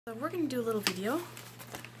So we're going to do a little video.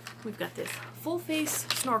 We've got this full face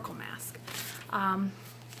snorkel mask.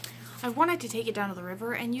 I wanted to take it down to the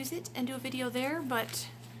river and use it and do a video there, but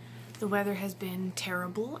the weather has been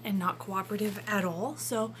terrible and not cooperative at all,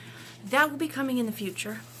 so that will be coming in the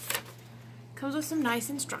future. Comes with some nice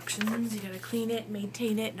instructions. You gotta clean it,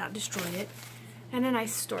 maintain it, not destroy it, and a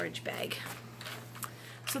nice storage bag.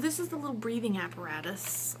 So this is the little breathing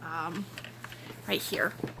apparatus right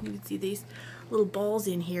here. You can see these little balls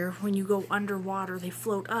in here. When you go underwater, they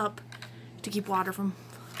float up to keep water from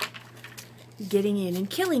getting in and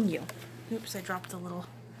killing you. Oops, I dropped a little.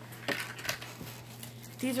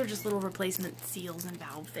 These are just little replacement seals and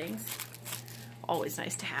valve things. Always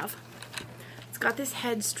nice to have. It's got this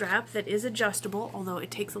head strap that is adjustable, although it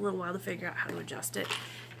takes a little while to figure out how to adjust it.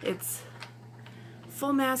 It's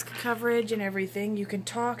full mask coverage and everything. You can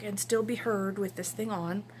talk and still be heard with this thing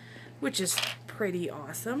on, which is pretty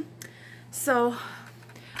awesome. So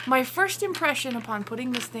my first impression upon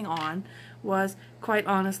putting this thing on was, quite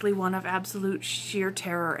honestly, one of absolute sheer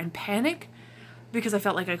terror and panic, because I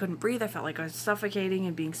felt like I couldn't breathe. I felt like I was suffocating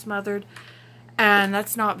and being smothered. And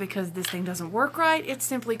that's not because this thing doesn't work right. It's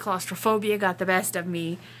simply claustrophobia got the best of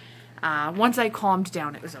me. Once I calmed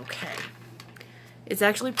down, it was okay. It's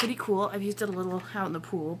actually pretty cool. I've used it a little out in the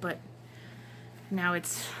pool, but now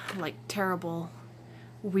it's like terrible,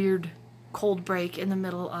 weird cold break in the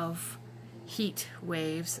middle of heat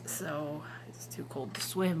waves, so it's too cold to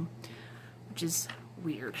swim, which is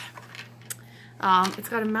weird. It's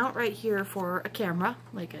got a mount right here for a camera,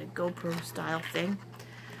 like a GoPro style thing,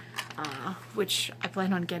 which I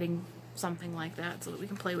plan on getting something like that so that we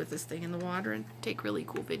can play with this thing in the water and take really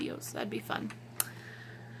cool videos. That'd be fun.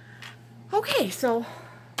 Okay, so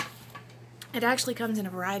it actually comes in a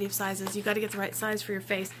variety of sizes. You got to get the right size for your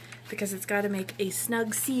face because it's got to make a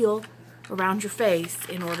snug seal around your face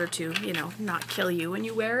in order to, you know, not kill you when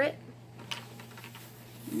you wear it.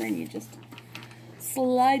 And then you just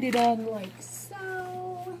slide it on like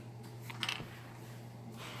so.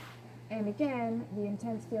 And again, the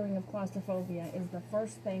intense feeling of claustrophobia is the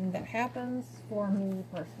first thing that happens for me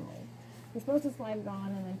personally. You're supposed to slide it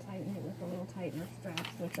on and then tighten it with the little tightener straps,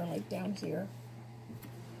 which are like down here.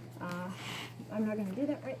 I'm not going to do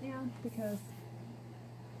that right now because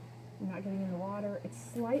I'm not getting in the water. It's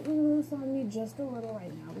slightly loose on me, just a little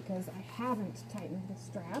right now, because I haven't tightened the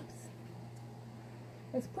straps.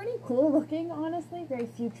 It's pretty cool looking, honestly, very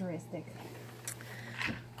futuristic.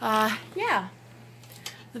 Yeah.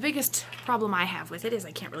 The biggest problem I have with it is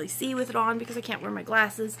I can't really see with it on because I can't wear my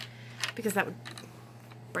glasses, because that would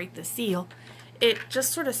break the seal. It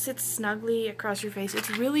just sort of sits snugly across your face. It's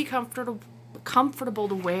really comfortable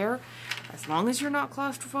to wear, as long as you're not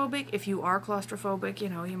claustrophobic. If you are claustrophobic, you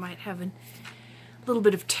know, you might have a little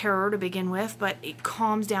bit of terror to begin with, but it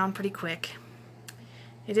calms down pretty quick.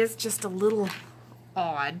 It is just a little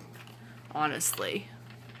odd, honestly.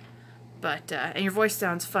 But, and your voice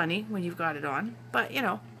sounds funny when you've got it on, but, you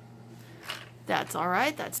know, that's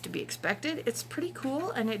alright. That's to be expected. It's pretty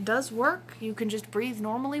cool, and it does work. You can just breathe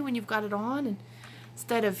normally when you've got it on, and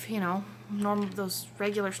instead of, you know, those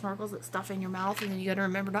regular snorkels that stuff in your mouth, and then you gotta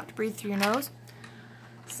remember not to breathe through your nose.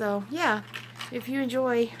 So, yeah, if you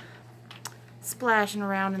enjoy splashing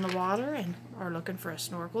around in the water and are looking for a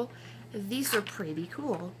snorkel, these are pretty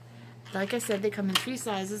cool. Like I said, they come in 3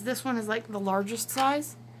 sizes. This one is like the largest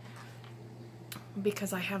size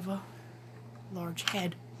because I have a large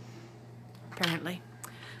head, apparently.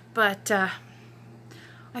 But I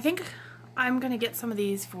think I'm going to get some of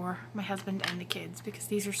these for my husband and the kids because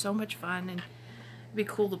these are so much fun and it'd be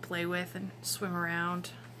cool to play with and swim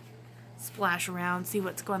around, splash around, see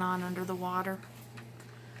what's going on under the water.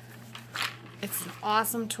 It's an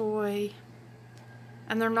awesome toy,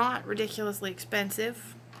 and they're not ridiculously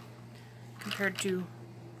expensive compared to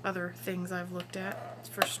other things I've looked at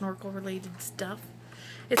for snorkel related stuff.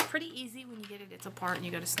 It's pretty easy when you get it. It's apart and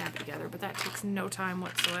you got to snap it together, but that takes no time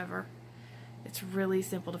whatsoever. It's really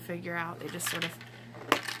simple to figure out. It just sort of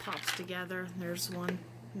pops together. There's one,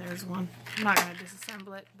 there's one. I'm not going to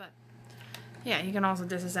disassemble it, but yeah, you can also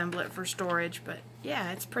disassemble it for storage, but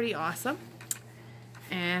yeah, it's pretty awesome.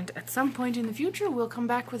 And at some point in the future, we'll come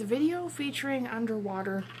back with a video featuring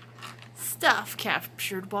underwater stuff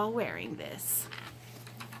captured while wearing this.